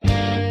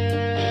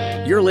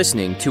You're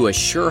listening to A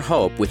Sure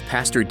Hope with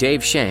Pastor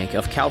Dave Shank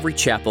of Calvary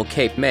Chapel,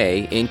 Cape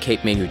May in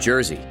Cape May, New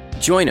Jersey.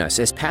 Join us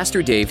as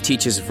Pastor Dave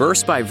teaches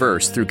verse by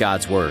verse through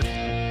God's Word.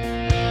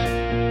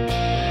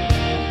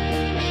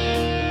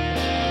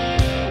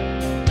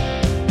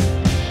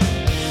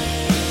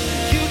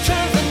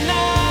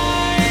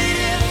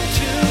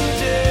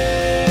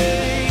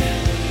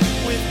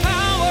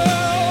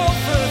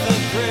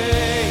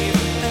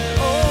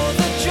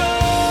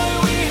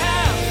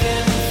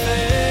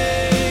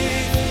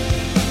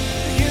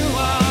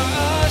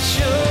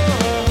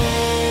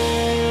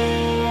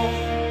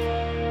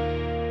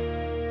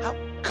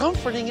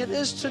 It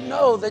is to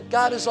know that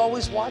God is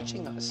always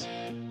watching us.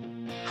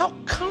 How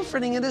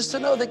comforting it is to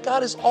know that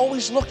God is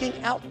always looking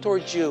out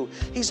towards you.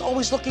 He's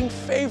always looking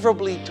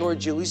favorably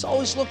towards you. He's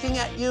always looking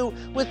at you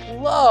with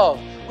love,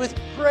 with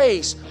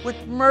grace,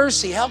 with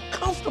mercy. How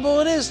comfortable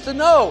it is to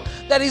know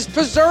that He's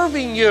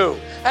preserving you,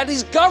 that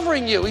He's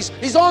governing you.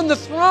 He's on the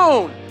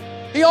throne.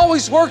 He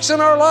always works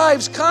in our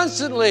lives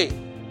constantly.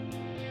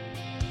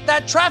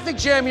 That traffic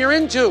jam you're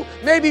into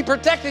may be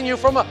protecting you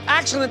from an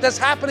accident that's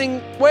happening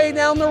way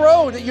down the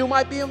road that you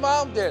might be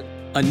involved in.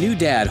 A new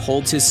dad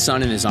holds his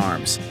son in his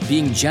arms,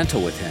 being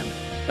gentle with him.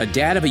 A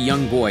dad of a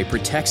young boy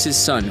protects his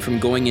son from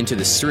going into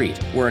the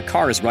street where a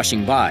car is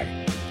rushing by.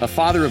 A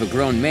father of a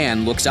grown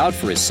man looks out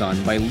for his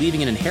son by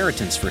leaving an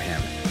inheritance for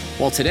him.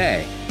 Well,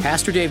 today,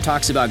 Pastor Dave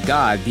talks about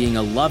God being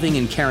a loving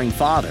and caring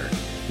father.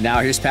 Now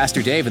here's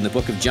Pastor Dave in the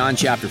book of John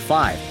chapter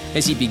 5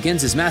 as he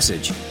begins his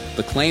message,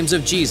 The Claims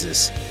of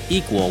Jesus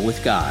Equal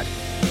with God.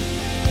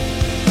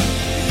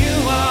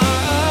 You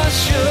are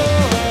sure.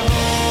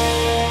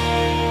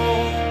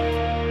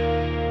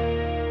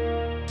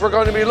 We're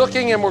going to be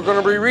looking and we're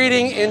going to be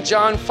reading in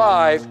John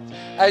 5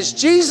 as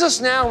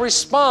Jesus now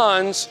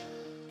responds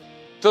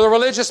to the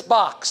religious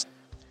box.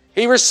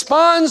 He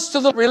responds to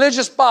the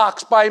religious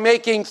box by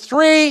making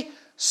three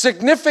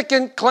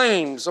significant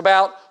claims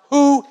about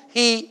who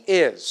He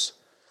is.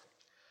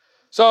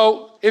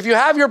 So if you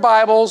have your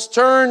Bibles,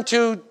 turn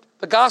to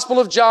the Gospel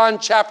of John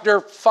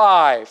chapter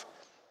 5,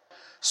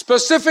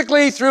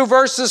 specifically through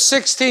verses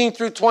 16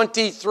 through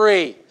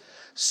 23.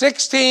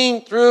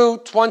 16 through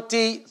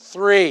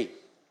 23.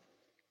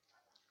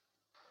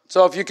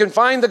 So if you can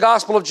find the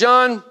Gospel of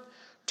John,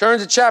 turn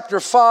to chapter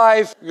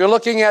 5. You're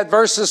looking at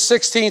verses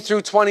 16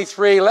 through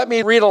 23. Let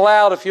me read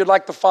aloud if you'd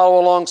like to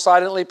follow along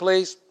silently,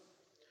 please.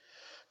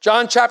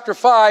 John chapter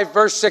 5,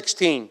 verse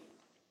 16.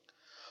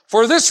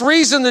 For this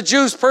reason the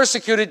Jews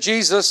persecuted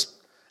Jesus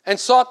and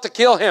sought to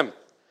kill Him,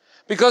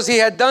 because He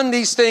had done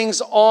these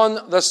things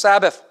on the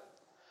Sabbath.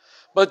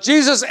 But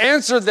Jesus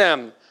answered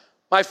them,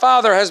 My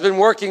Father has been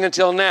working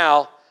until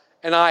now,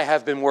 and I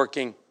have been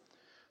working.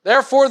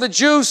 Therefore the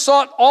Jews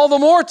sought all the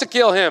more to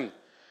kill Him,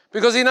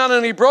 because He not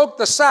only broke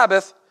the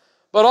Sabbath,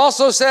 but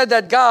also said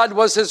that God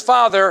was His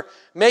Father,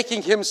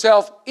 making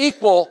Himself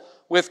equal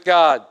with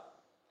God.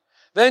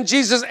 Then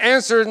Jesus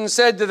answered and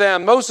said to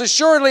them, Most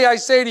assuredly I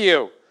say to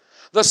you,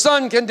 the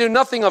Son can do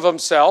nothing of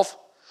Himself,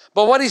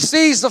 but what He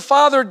sees the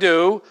Father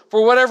do,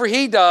 for whatever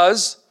He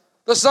does,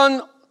 the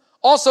Son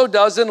also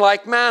does in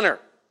like manner.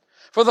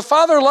 For the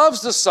Father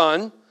loves the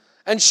Son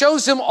and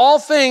shows Him all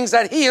things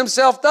that He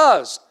Himself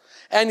does,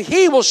 and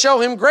He will show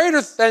Him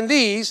greater than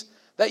these,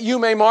 that you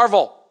may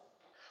marvel.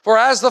 For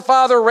as the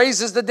Father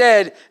raises the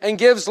dead and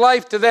gives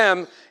life to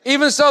them,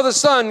 even so the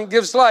Son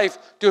gives life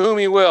to whom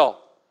He will.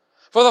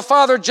 For the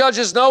Father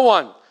judges no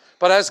one,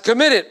 but has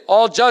committed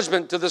all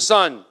judgment to the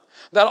Son,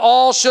 that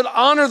all should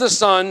honor the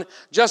Son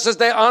just as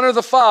they honor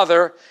the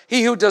Father.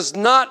 He who does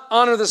not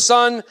honor the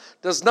Son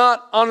does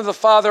not honor the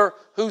Father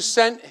who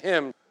sent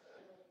Him.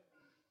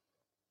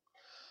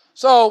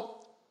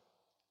 So,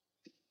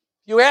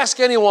 you ask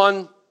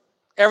anyone,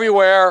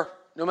 everywhere,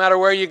 no matter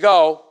where you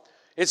go,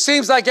 it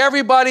seems like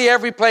everybody,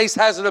 every place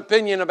has an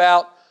opinion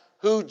about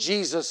who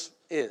Jesus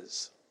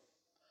is.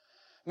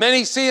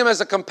 Many see Him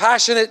as a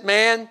compassionate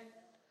man.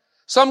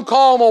 Some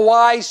call Him a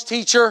wise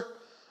teacher.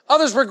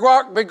 Others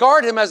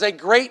regard Him as a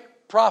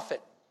great prophet.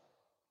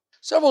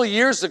 Several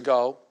years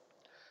ago,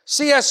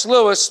 C.S.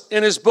 Lewis,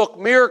 in his book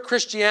Mere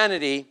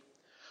Christianity,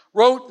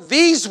 wrote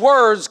these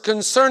words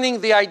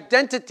concerning the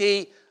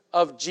identity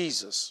of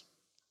Jesus: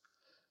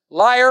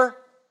 liar,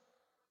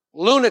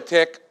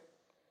 lunatic,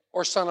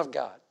 or Son of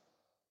God.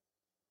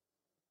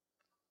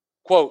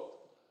 Quote,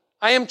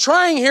 I am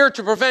trying here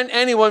to prevent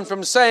anyone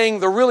from saying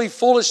the really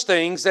foolish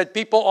things that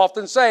people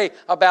often say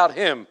about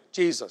Him,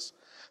 Jesus.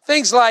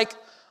 Things like,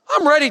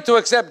 I'm ready to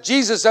accept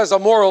Jesus as a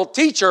moral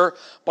teacher,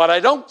 but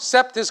I don't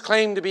accept His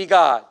claim to be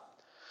God.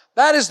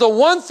 That is the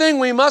one thing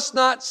we must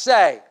not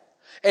say.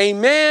 A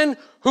man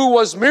who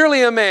was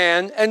merely a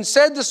man and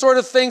said the sort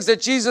of things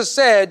that Jesus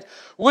said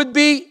would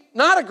be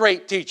not a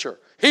great teacher.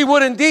 He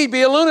would indeed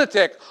be a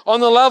lunatic on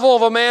the level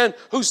of a man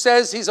who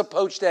says he's a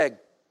poached egg.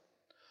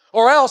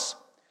 Or else,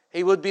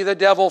 he would be the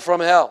devil from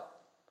hell.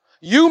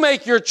 You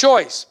make your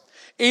choice.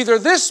 Either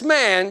this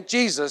man,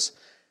 Jesus,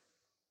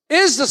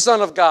 is the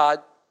Son of God,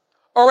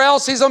 or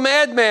else he's a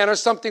madman or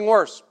something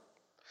worse.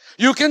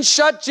 You can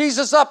shut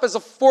Jesus up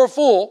for a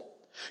fool.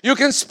 You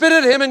can spit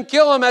at Him and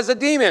kill Him as a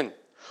demon.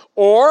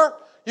 Or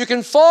you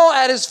can fall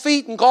at his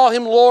feet and call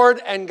him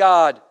Lord and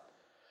God.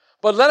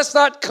 But let us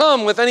not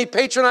come with any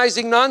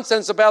patronizing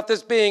nonsense about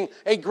this being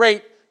a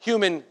great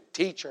human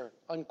teacher,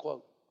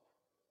 unquote.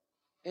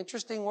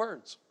 Interesting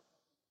words.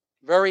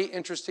 Very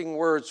interesting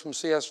words from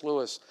C.S.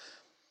 Lewis.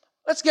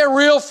 Let's get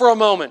real for a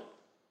moment.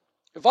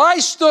 If I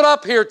stood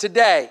up here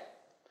today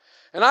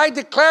and I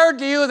declared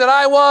to you that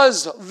I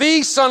was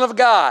the Son of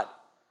God,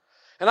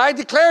 and I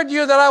declared to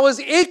you that I was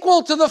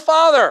equal to the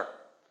Father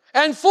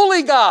and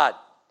fully God,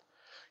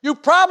 you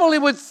probably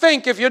would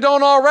think, if you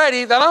don't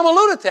already, that I'm a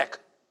lunatic.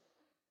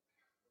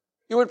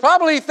 You would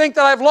probably think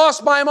that I've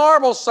lost my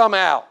marbles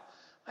somehow.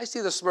 I see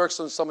the smirks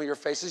on some of your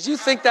faces. You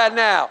think that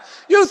now.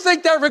 You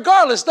think that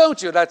regardless, don't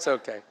you? That's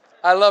okay.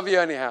 I love you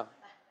anyhow.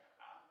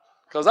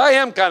 Because I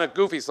am kind of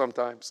goofy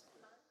sometimes.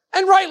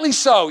 And rightly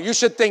so. You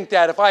should think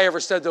that if I ever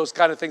said those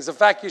kind of things. In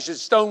fact, you should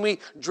stone me,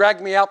 drag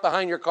me out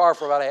behind your car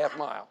for about a half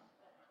mile.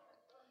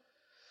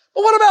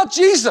 But what about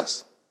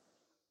Jesus?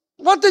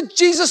 What did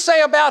Jesus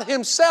say about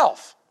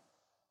himself?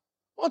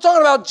 We're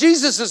talking about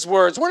Jesus'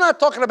 words. We're not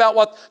talking about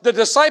what the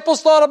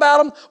disciples thought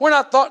about him. We're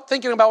not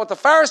thinking about what the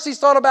Pharisees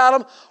thought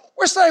about him.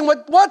 We're saying,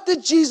 what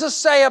did Jesus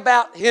say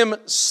about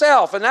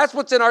himself? And that's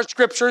what's in our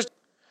scriptures.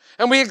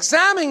 And we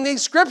examine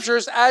these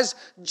scriptures as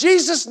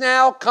Jesus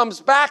now comes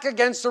back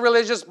against the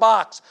religious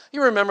box.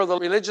 You remember the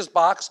religious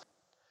box?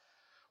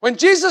 When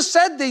Jesus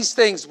said these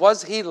things,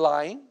 was he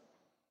lying?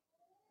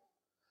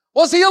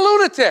 Was he a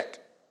lunatic?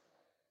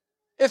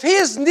 If he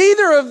is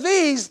neither of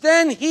these,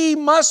 then he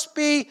must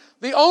be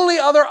the only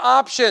other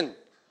option.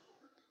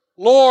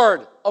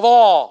 Lord of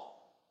all.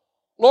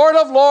 Lord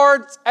of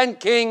lords and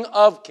King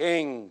of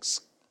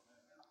kings.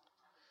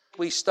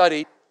 We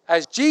studied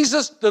as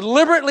Jesus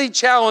deliberately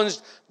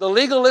challenged the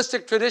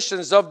legalistic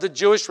traditions of the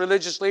Jewish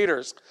religious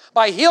leaders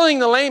by healing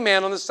the lame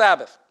man on the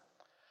Sabbath.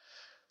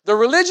 The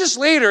religious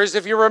leaders,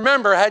 if you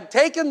remember, had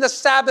taken the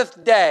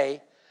Sabbath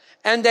day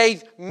and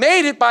they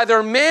made it by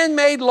their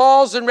man-made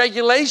laws and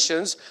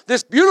regulations,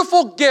 this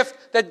beautiful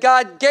gift that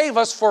God gave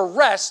us for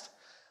rest,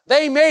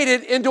 they made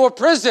it into a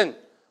prison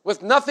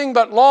with nothing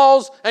but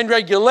laws and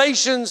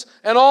regulations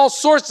and all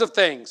sorts of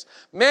things.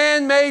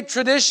 Man-made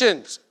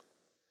traditions,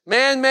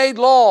 man-made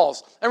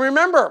laws. And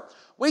remember,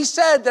 we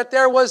said that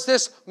there was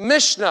this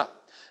Mishnah,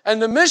 and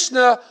the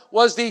Mishnah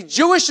was the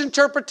Jewish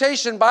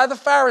interpretation by the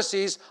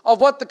Pharisees of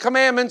what the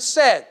commandments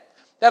said.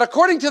 That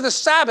according to the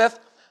Sabbath,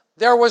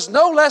 there was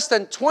no less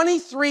than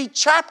 23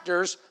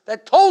 chapters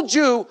that told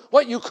you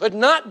what you could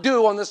not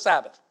do on the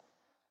Sabbath.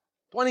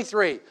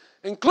 23,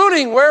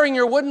 including wearing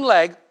your wooden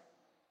leg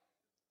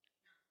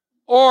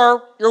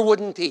or your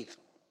wooden teeth.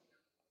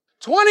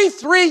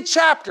 23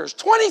 chapters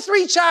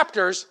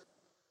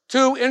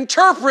to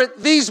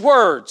interpret these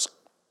words.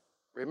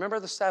 Remember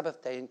the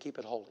Sabbath day and keep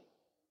it holy.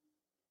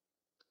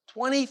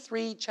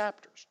 23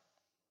 chapters.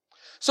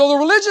 So the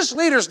religious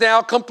leaders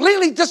now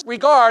completely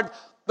disregard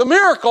the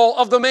miracle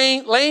of the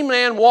lame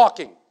man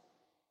walking.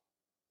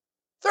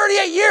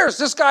 38 years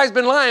this guy's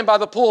been lying by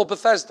the pool of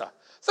Bethesda.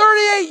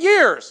 38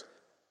 years.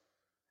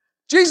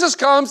 Jesus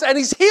comes and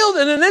he's healed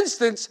in an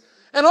instant,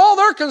 and all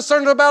they're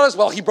concerned about is,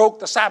 well, he broke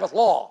the Sabbath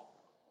law.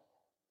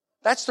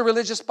 That's the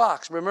religious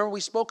box. Remember,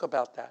 we spoke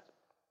about that.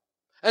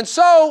 And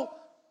so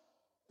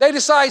they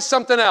decide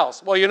something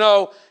else. Well, you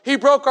know, he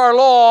broke our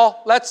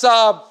law. Let's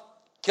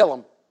kill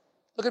him.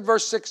 Look at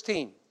verse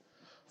 16.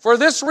 For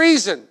this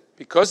reason,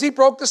 because he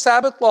broke the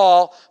Sabbath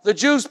law, the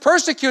Jews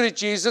persecuted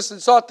Jesus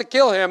and sought to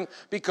kill him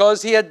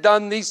because he had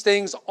done these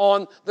things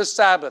on the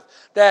Sabbath.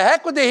 The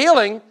heck with the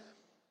healing.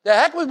 The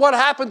heck with what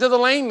happened to the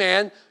lame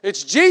man.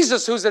 It's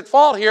Jesus who's at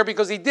fault here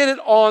because he did it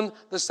on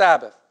the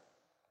Sabbath.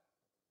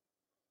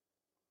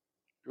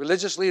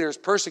 Religious leaders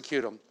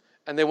persecute him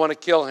and they want to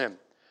kill him.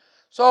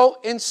 So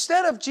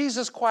instead of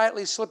Jesus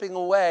quietly slipping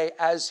away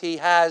as he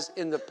has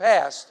in the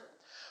past,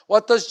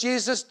 what does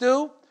Jesus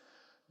do?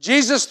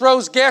 Jesus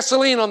throws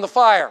gasoline on the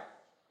fire.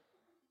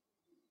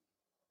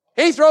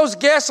 He throws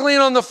gasoline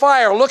on the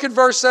fire. Look at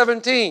verse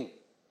 17.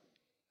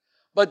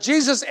 But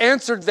Jesus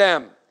answered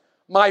them,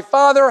 my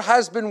Father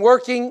has been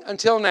working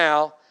until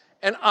now,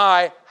 and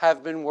I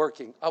have been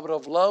working. I would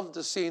have loved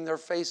to see their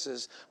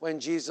faces when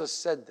Jesus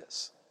said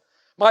this.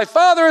 My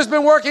Father has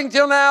been working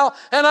till now,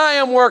 and I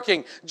am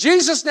working.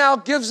 Jesus now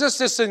gives us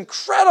this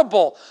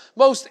incredible,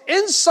 most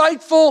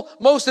insightful,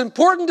 most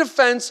important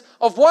defense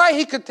of why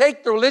he could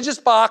take the religious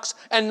box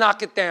and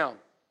knock it down.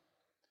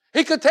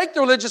 He could take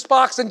the religious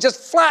box and just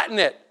flatten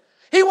it.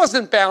 He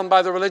wasn't bound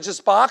by the religious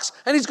box,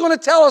 and he's going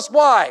to tell us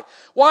why.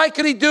 Why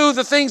could he do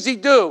the things he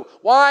do?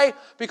 Why?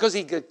 Because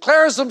he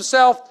declares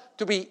himself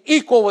to be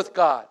equal with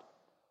God.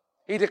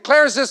 He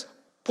declares this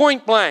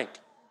point blank.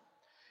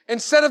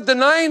 Instead of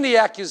denying the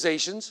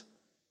accusations,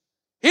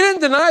 he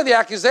didn't deny the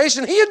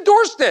accusation, he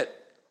endorsed it.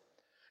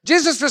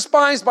 Jesus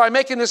responds by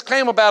making this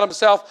claim about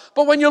himself,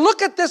 but when you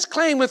look at this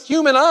claim with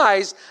human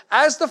eyes,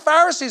 as the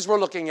Pharisees were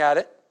looking at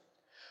it,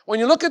 when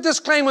you look at this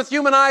claim with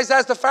human eyes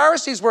as the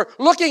Pharisees were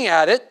looking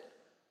at it,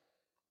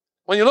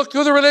 when you look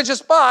through the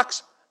religious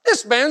box,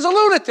 this man's a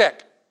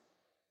lunatic.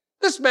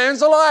 This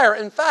man's a liar.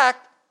 In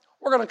fact,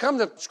 We're going to come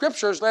to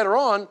scriptures later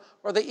on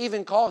where they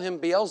even call him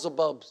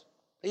Beelzebub.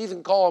 They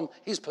even call him,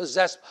 he's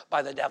possessed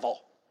by the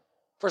devil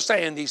for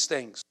saying these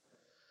things.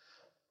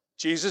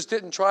 Jesus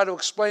didn't try to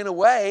explain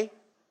away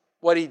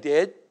what he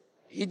did.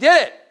 He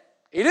did it.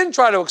 He didn't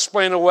try to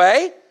explain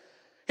away.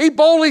 He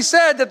boldly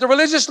said that the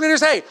religious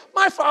leaders, hey,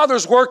 my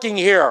Father's working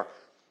here.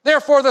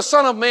 Therefore, the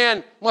Son of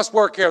Man must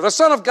work here. The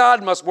Son of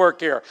God must work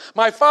here.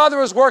 My Father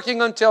is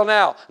working until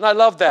now. And I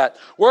love that.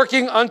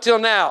 Working until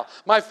now.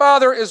 My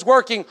Father is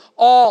working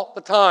all the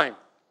time.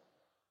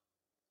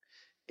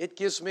 It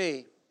gives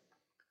me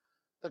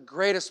the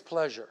greatest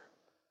pleasure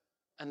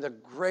and the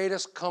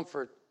greatest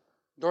comfort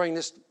during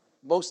this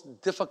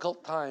most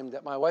difficult time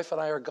that my wife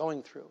and I are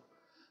going through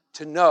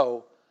to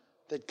know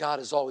that God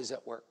is always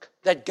at work.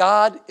 That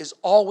God is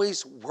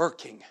always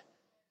working.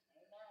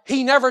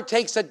 He never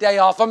takes a day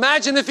off.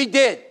 Imagine if he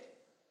did.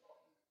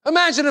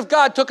 Imagine if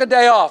God took a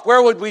day off.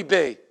 Where would we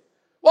be?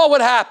 What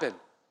would happen?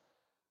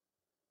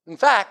 In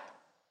fact,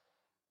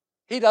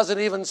 he doesn't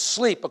even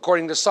sleep,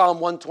 according to Psalm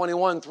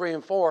 121, 3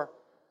 and 4.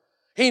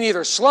 He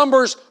neither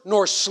slumbers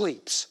nor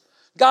sleeps.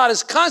 God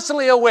is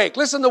constantly awake.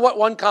 Listen to what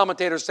one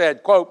commentator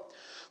said, quote,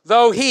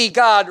 though he,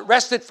 God,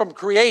 rested from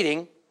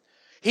creating,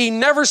 he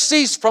never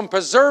ceased from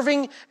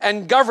preserving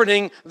and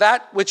governing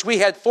that which we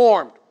had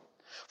formed.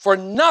 For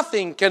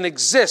nothing can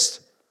exist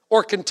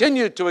or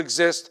continue to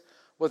exist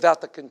without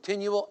the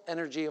continual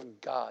energy of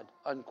God,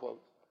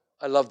 unquote.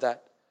 I love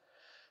that.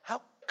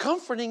 How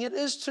comforting it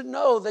is to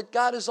know that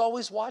God is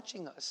always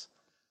watching us.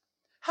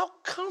 How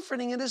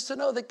comforting it is to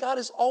know that God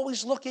is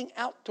always looking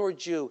out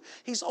towards you.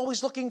 He's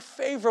always looking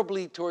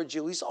favorably towards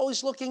you. He's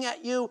always looking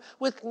at you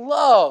with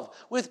love,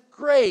 with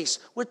grace,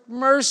 with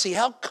mercy.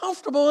 How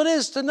comfortable it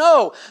is to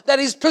know that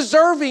he's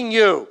preserving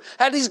you,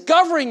 that he's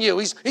governing you.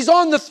 He's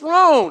on the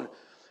throne.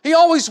 He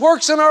always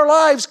works in our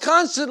lives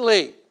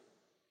constantly.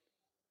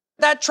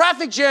 That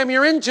traffic jam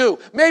you're into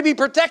may be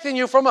protecting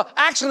you from an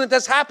accident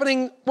that's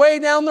happening way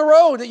down the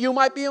road that you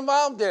might be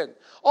involved in.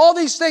 All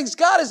these things,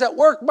 God is at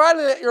work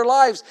mightily at your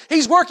lives.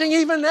 He's working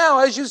even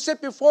now as you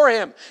sit before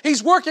him.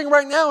 He's working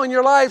right now in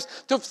your lives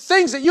to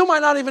things that you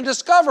might not even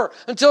discover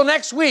until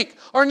next week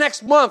or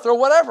next month or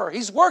whatever.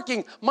 He's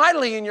working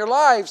mightily in your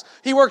lives.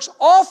 He works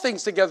all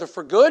things together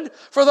for good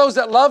for those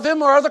that love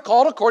him or are the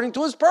called according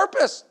to his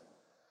purpose.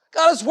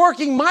 God is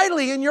working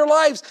mightily in your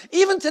lives,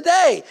 even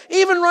today,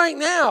 even right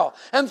now.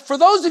 And for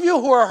those of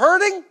you who are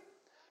hurting,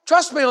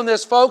 trust me on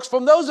this, folks,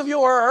 from those of you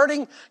who are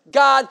hurting,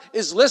 God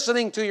is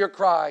listening to your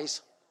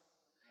cries.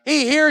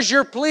 He hears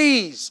your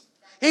pleas.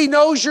 He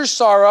knows your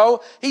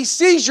sorrow. He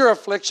sees your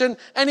affliction,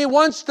 and he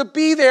wants to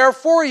be there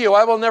for you.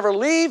 I will never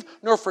leave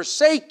nor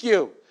forsake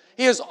you.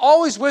 He is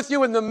always with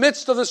you in the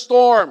midst of the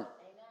storm.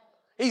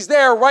 He's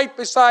there right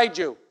beside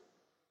you.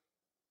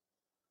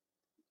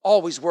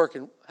 Always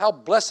working. How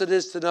blessed it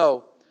is to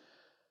know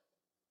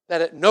that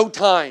at no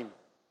time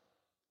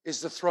is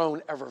the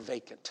throne ever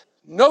vacant.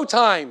 No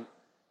time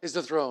is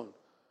the throne.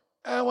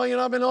 Well,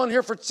 I've been on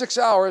here for 6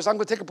 hours. I'm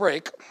going to take a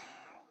break.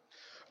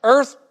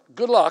 Earth,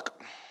 good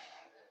luck.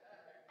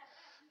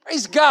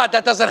 Praise God,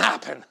 that doesn't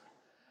happen.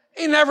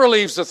 He never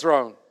leaves the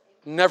throne.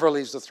 Never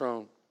leaves the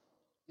throne.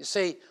 You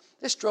see,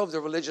 this drove the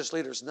religious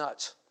leaders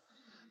nuts.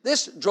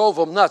 This drove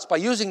them nuts. By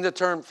using the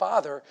term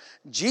Father,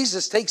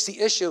 Jesus takes the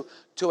issue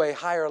to a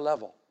higher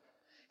level.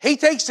 He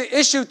takes the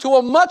issue to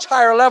a much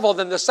higher level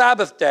than the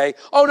Sabbath day.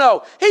 Oh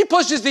no, he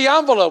pushes the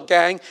envelope,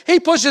 gang. He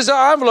pushes the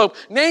envelope.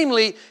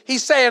 Namely,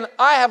 he's saying,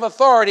 I have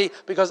authority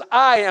because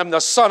I am the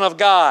Son of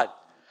God.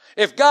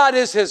 If God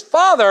is his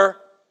Father,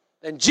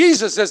 then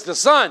Jesus is the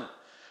Son.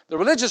 The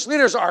religious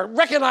leaders are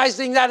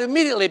recognizing that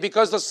immediately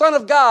because the Son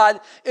of God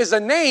is a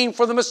name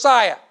for the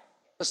Messiah.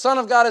 The Son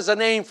of God is a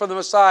name for the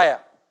Messiah.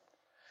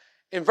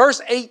 In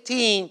verse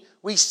 18,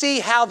 we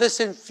see how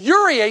this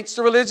infuriates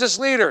the religious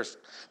leaders.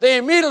 They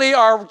immediately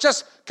are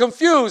just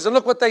confused, and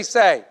look what they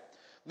say.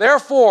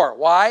 Therefore,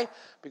 why?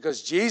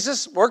 Because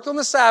Jesus worked on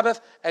the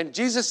Sabbath, and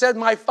Jesus said,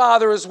 my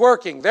Father is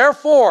working.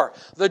 Therefore,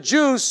 the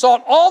Jews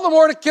sought all the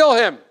more to kill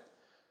him,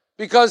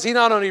 because he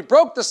not only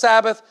broke the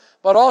Sabbath,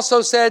 but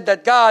also said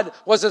that God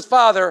was his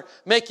Father,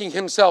 making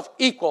himself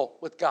equal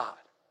with God.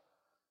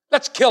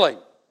 Let's kill him.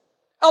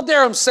 How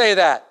dare him say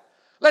that?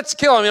 Let's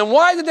kill him. And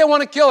why did they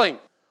want to kill him?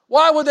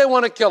 Why would they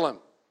want to kill him?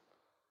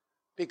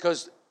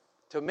 Because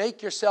to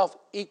make yourself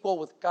equal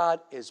with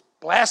God is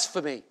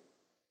blasphemy.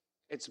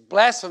 It's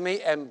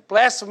blasphemy, and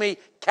blasphemy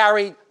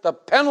carried the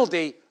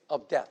penalty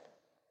of death.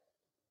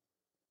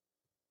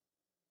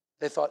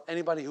 They thought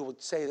anybody who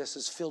would say this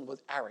is filled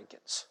with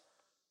arrogance.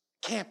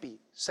 Can't be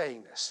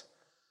saying this.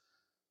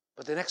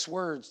 But the next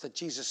words that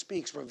Jesus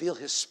speaks reveal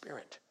his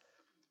spirit.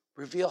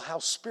 Reveal how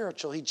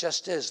spiritual he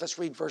just is. Let's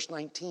read verse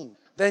 19.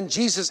 Then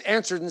Jesus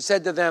answered and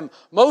said to them,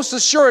 most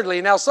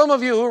assuredly. Now, some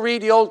of you who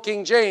read the old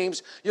King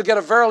James, you'll get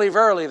a verily,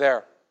 verily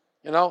there.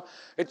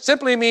 It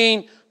simply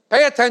means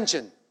pay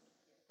attention.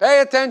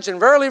 Pay attention.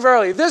 Verily,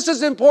 verily. This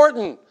is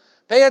important.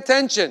 Pay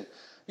attention.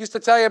 I used to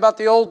tell you about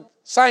the old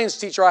science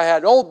teacher I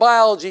had, old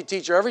biology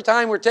teacher. Every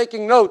time we're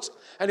taking notes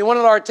and he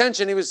wanted our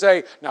attention, he would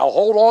say, now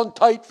hold on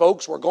tight,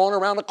 folks. We're going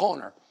around the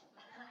corner.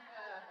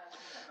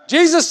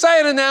 Jesus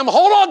saying to them,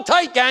 hold on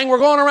tight, gang, we're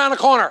going around the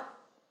corner.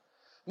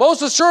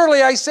 Most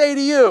assuredly, I say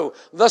to you,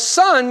 the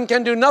Son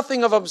can do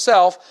nothing of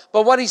himself,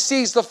 but what he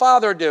sees the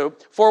Father do.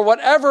 For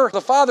whatever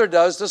the Father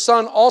does, the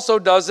Son also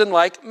does in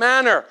like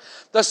manner.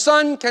 The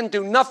Son can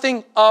do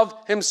nothing of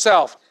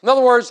himself. In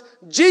other words,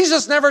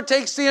 Jesus never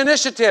takes the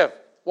initiative.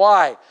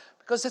 Why?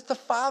 Because it's the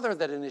Father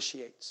that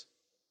initiates.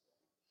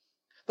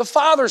 The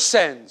Father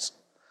sends.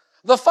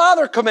 The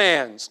Father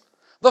commands.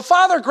 The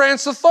Father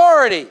grants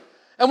authority.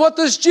 And what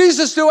does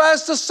Jesus do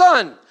as the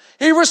Son?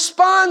 He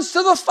responds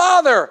to the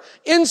Father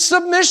in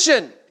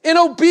submission, in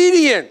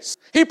obedience.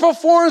 He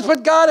performs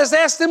what God has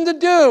asked him to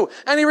do,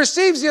 and he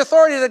receives the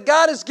authority that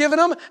God has given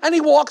him, and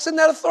he walks in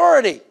that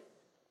authority.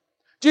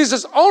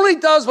 Jesus only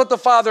does what the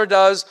Father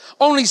does,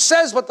 only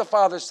says what the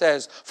Father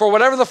says. For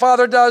whatever the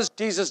Father does,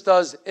 Jesus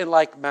does in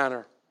like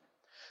manner.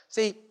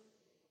 See,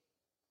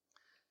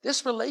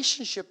 this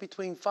relationship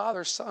between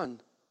Father,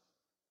 Son,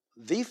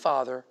 the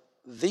Father,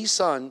 the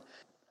Son,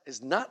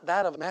 is not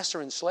that of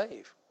master and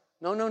slave.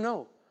 No, no,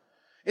 no.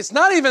 It's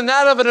not even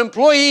that of an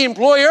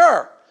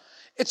employee-employer.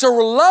 It's a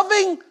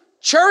loving,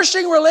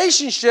 cherishing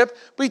relationship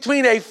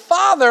between a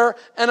father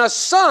and a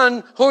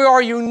son who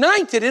are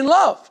united in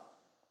love.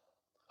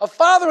 A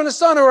father and a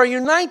son who are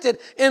united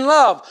in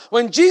love.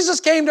 When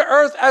Jesus came to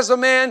earth as a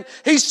man,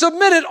 he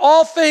submitted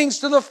all things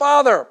to the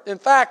Father. In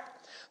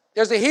fact,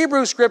 there's a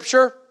Hebrew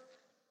scripture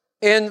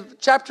in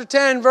chapter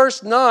 10,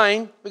 verse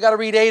 9. We got to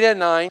read 8 and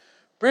 9.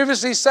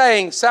 Previously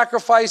saying,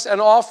 sacrifice and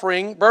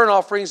offering, burnt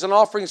offerings and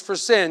offerings for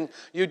sin,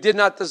 you did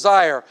not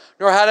desire,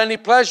 nor had any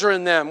pleasure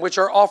in them, which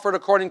are offered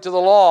according to the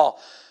law.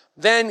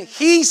 Then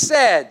he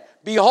said,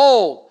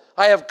 behold,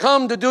 I have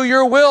come to do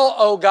your will,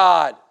 O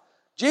God.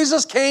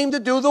 Jesus came to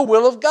do the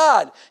will of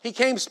God. He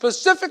came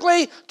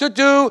specifically to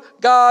do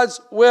God's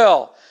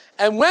will.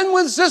 And when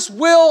was this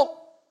will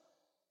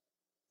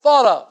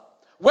thought of?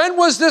 When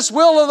was this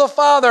will of the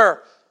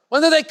Father?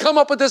 When did they come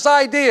up with this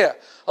idea?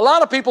 A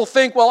lot of people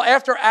think, well,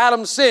 after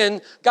Adam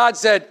sinned, God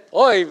said,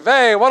 oy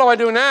vey, what do I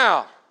do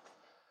now?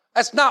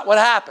 That's not what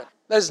happened.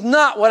 That's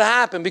not what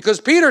happened, because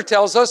Peter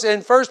tells us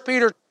in 1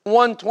 Peter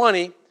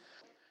 1:20,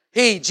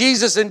 he,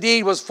 Jesus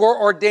indeed, was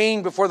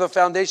foreordained before the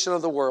foundation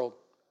of the world,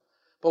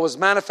 but was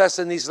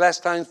manifested in these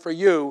last times for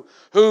you,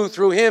 who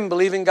through him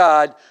believe in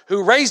God,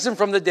 who raised him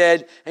from the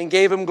dead and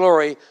gave him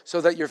glory,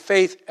 so that your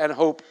faith and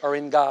hope are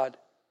in God.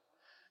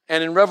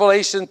 And in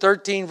Revelation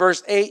 13,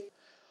 verse 8,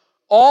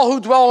 all who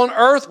dwell on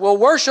earth will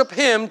worship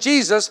him,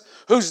 Jesus,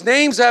 whose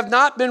names have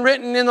not been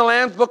written in the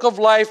Lamb's book of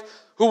life,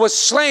 who was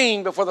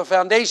slain before the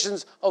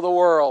foundations of the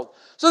world.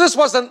 So this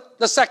wasn't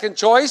the second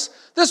choice.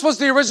 This was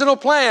the original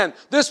plan.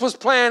 This was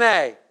plan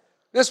A.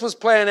 This was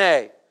plan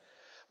A.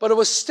 But it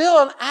was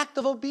still an act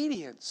of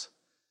obedience.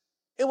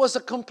 It was a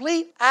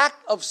complete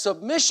act of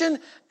submission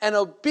and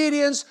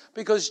obedience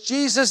because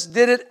Jesus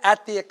did it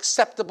at the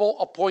acceptable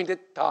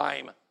appointed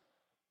time.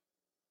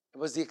 It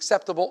was the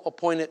acceptable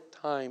appointed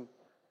time.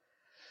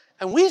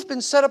 And we've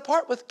been set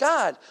apart with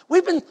God.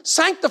 We've been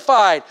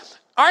sanctified.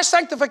 Our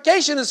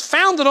sanctification is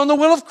founded on the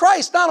will of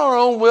Christ, not our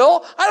own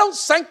will. I don't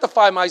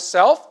sanctify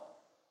myself.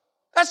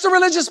 That's the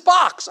religious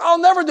box. I'll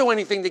never do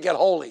anything to get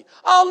holy.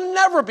 I'll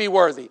never be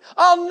worthy.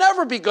 I'll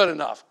never be good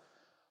enough.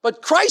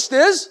 But Christ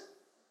is,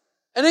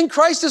 and in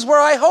Christ is where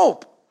I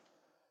hope.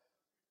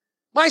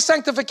 My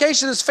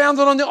sanctification is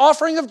founded on the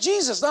offering of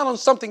Jesus, not on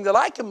something that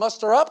I can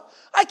muster up.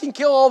 I can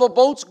kill all the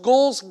goats,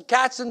 ghouls,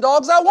 cats, and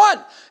dogs I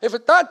want. If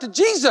it's not to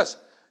Jesus,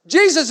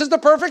 Jesus is the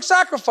perfect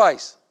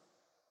sacrifice.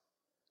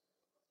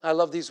 I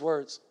love these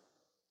words.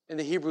 In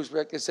the Hebrews,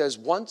 it says,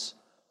 once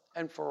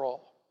and for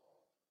all.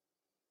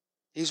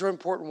 These are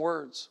important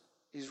words.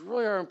 These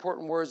really are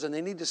important words, and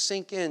they need to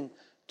sink in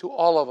to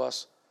all of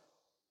us.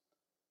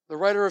 The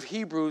writer of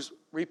Hebrews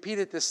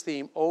repeated this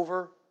theme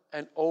over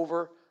and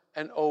over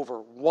and over.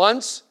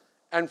 Once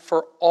and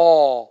for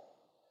all.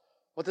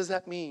 What does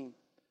that mean?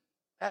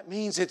 That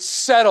means it's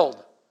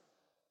settled.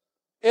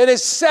 It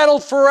is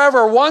settled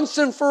forever, once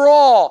and for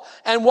all.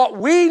 And what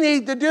we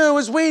need to do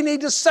is we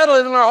need to settle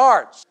it in our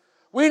hearts.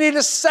 We need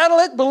to settle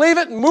it, believe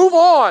it, and move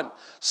on.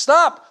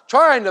 Stop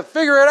trying to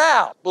figure it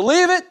out.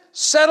 Believe it,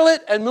 settle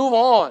it, and move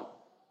on.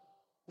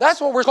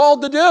 That's what we're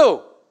called to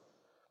do.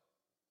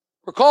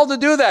 We're called to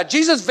do that.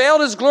 Jesus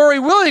veiled his glory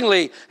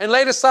willingly and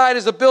laid aside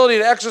his ability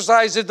to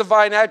exercise his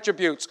divine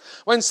attributes.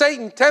 When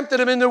Satan tempted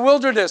him in the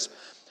wilderness,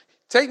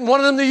 Satan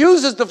wanted him to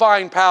use his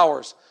divine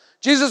powers.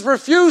 Jesus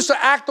refused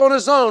to act on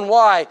his own.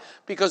 Why?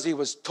 Because he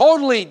was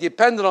totally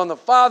dependent on the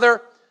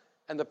Father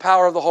and the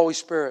power of the Holy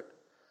Spirit.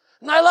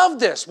 And I love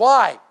this.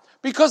 Why?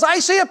 Because I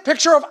see a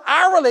picture of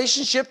our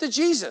relationship to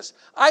Jesus.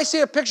 I see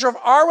a picture of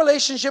our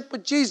relationship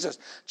with Jesus,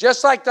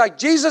 just like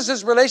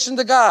Jesus' relation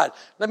to God.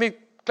 Let me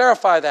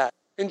clarify that.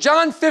 In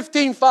John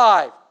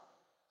 15:5,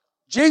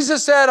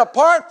 Jesus said,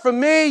 apart from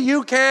me,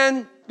 you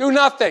can do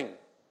nothing.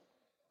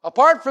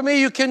 Apart from me,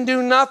 you can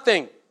do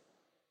nothing.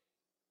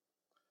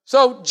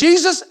 So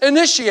Jesus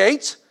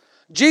initiates.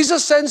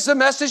 Jesus sends the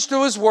message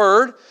through his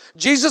word.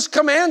 Jesus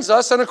commands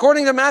us, and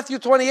according to Matthew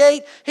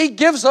 28, he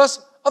gives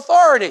us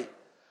authority.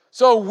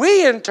 So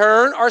we, in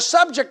turn, are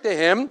subject to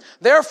him.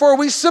 Therefore,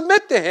 we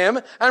submit to him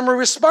and we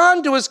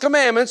respond to his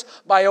commandments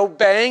by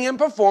obeying and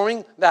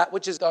performing that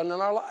which is done in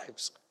our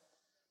lives.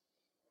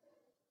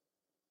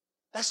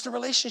 That's the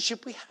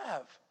relationship we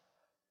have.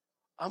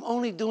 I'm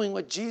only doing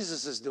what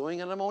Jesus is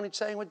doing, and I'm only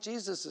saying what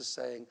Jesus is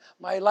saying.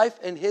 My life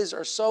and his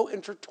are so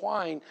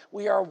intertwined.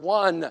 We are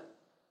one.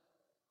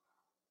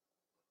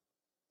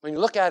 When you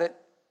look at it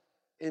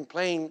in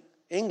plain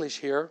English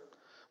here,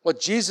 what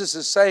Jesus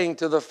is saying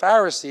to the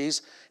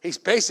Pharisees, he's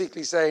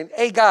basically saying,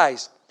 hey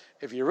guys,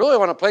 if you really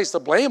want to place the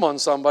blame on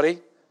somebody,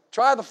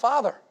 try the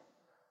Father.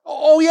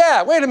 Oh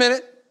yeah, wait a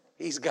minute.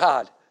 He's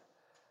God.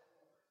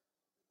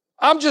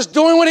 I'm just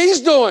doing what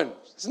he's doing.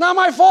 It's not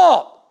my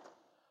fault.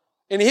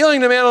 And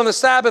healing the man on the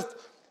Sabbath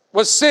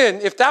was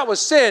sin. If that was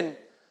sin,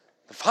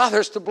 the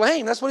Father's to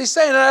blame. That's what he's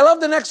saying. And I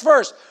love the next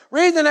verse.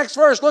 Read the next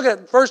verse. Look at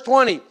it, verse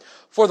 20.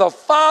 For the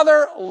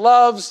Father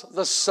loves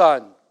the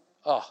Son.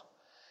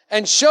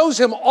 And shows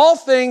him all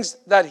things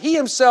that he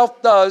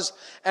himself does,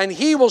 and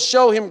he will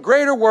show him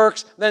greater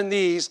works than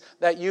these,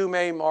 that you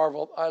may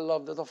marvel. I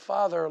love that the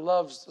Father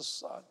loves the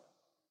Son.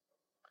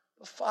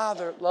 The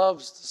Father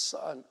loves the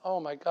Son. Oh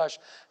my gosh.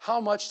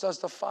 How much does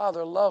the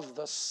Father love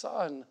the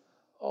Son?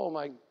 Oh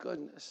my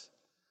goodness.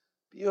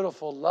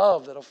 Beautiful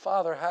love that a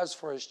father has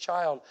for his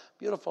child.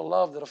 Beautiful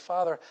love that a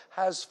father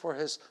has for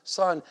his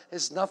son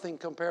is nothing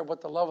compared to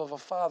what the love of a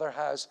father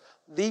has,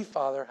 the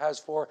Father has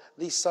for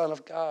the Son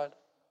of God.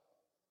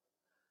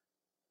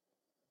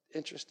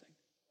 Interesting.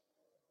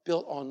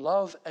 Built on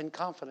love and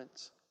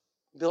confidence.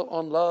 Built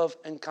on love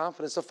and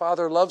confidence. The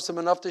Father loves him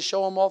enough to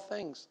show him all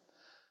things.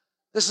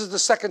 This is the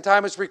second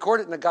time it's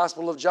recorded in the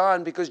Gospel of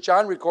John, because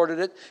John recorded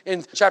it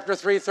in chapter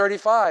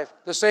 3:35.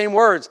 The same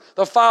words.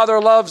 The Father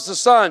loves the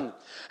Son.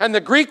 And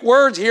the Greek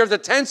word here, the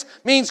tense,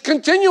 means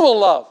continual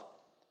love.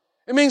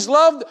 It means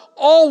love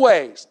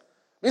always.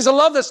 It means a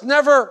love that's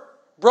never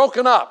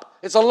broken up.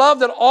 It's a love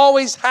that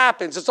always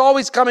happens. It's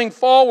always coming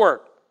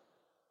forward.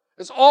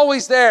 It's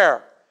always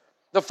there.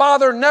 The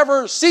Father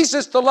never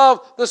ceases to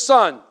love the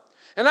Son.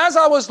 And as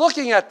I was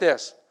looking at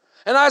this,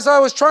 and as I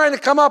was trying to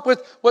come up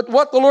with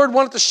what the Lord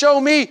wanted to show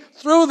me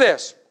through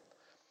this,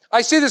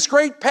 I see this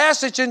great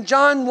passage in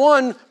John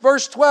 1,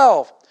 verse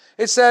 12.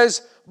 It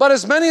says, but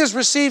as many as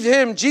received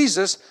him,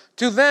 Jesus,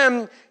 to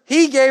them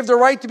he gave the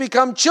right to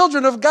become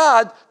children of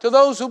God, to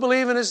those who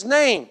believe in his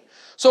name.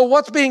 So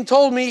what's being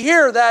told me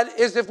here, that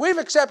is, if we've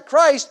accepted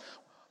Christ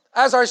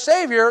as our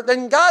Savior,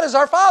 then God is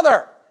our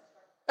Father.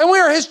 And we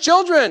are his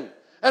children.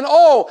 And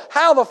oh,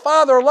 how the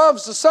Father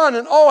loves the Son.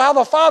 And oh, how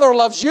the Father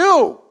loves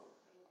you.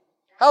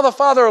 How the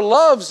Father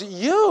loves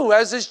you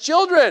as his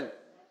children.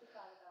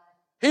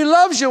 He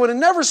loves you and it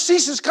never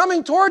ceases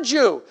coming towards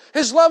you.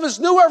 His love is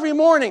new every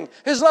morning.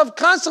 His love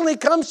constantly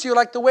comes to you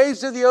like the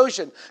waves of the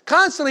ocean.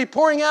 Constantly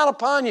pouring out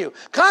upon you.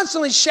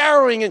 Constantly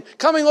showering and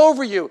coming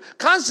over you.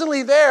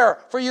 Constantly there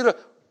for you to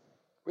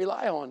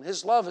rely on.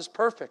 His love is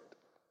perfect.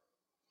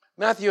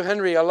 Matthew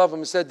Henry, I love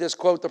him, said this,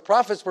 quote, the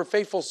prophets were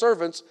faithful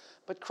servants,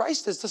 but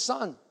Christ is the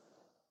Son.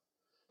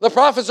 The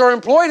prophets are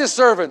employed as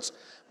servants,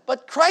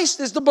 but Christ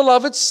is the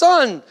beloved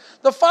Son.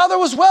 The Father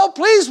was well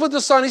pleased with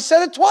the Son. He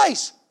said it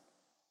twice.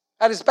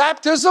 At his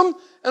baptism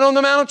and on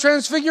the Mount of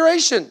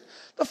Transfiguration.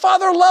 The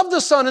Father loved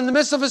the Son in the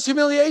midst of his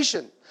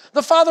humiliation.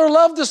 The Father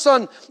loved the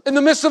Son in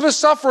the midst of his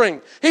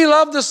suffering. He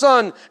loved the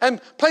Son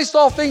and placed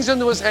all things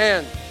into his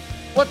hand.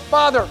 What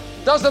father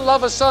doesn't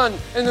love a son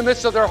in the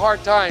midst of their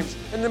hard times,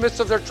 in the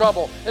midst of their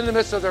trouble, in the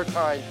midst of their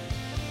time?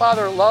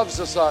 Father loves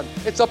the Son.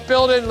 It's a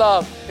built-in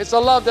love. It's a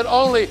love that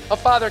only a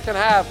father can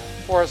have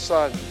for a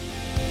son.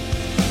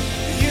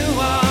 You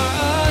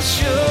are a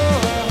sure.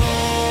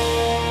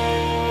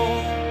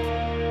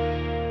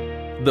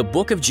 The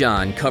book of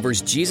John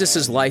covers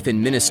Jesus' life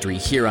and ministry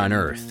here on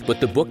earth, but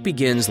the book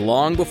begins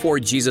long before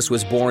Jesus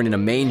was born in a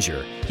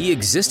manger. He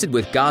existed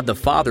with God the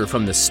Father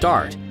from the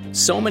start.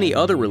 So many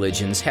other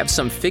religions have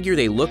some figure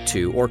they look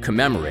to or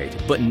commemorate,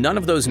 but none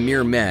of those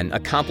mere men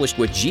accomplished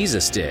what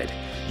Jesus did.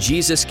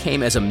 Jesus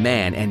came as a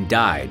man and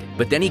died,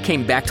 but then he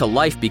came back to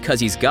life because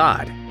he's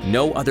God.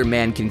 No other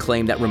man can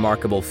claim that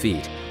remarkable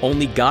feat.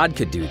 Only God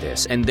could do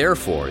this, and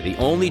therefore, the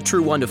only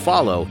true one to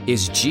follow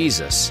is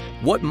Jesus.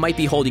 What might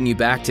be holding you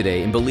back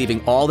today in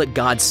believing all that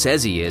God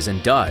says he is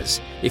and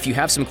does? If you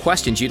have some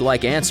questions you'd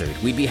like answered,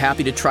 we'd be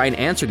happy to try and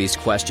answer these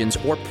questions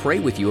or pray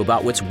with you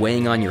about what's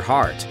weighing on your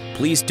heart.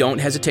 Please don't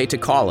hesitate to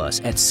call us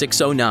at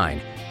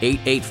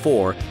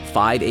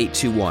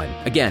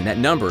 609-884-5821. Again, that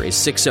number is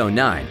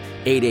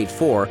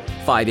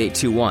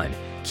 609-884-5821.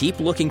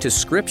 Keep looking to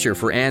Scripture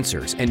for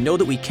answers and know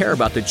that we care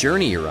about the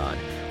journey you're on.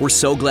 We're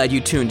so glad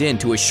you tuned in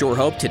to A Sure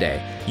Hope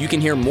today. You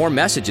can hear more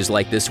messages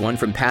like this one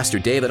from Pastor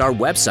Dave at our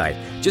website.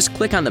 Just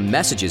click on the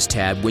Messages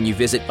tab when you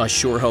visit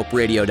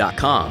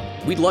ASureHopeRadio.com.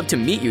 We'd love to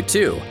meet you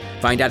too.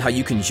 Find out how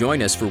you can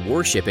join us for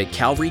worship at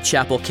Calvary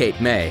Chapel, Cape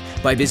May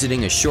by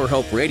visiting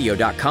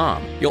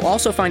ASureHopeRadio.com. You'll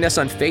also find us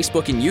on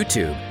Facebook and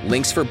YouTube.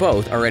 Links for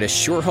both are at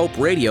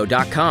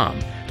ASureHopeRadio.com.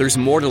 There's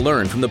more to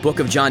learn from the book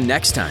of John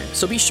next time,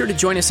 so be sure to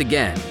join us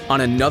again on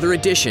another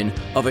edition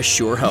of A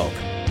Sure Hope.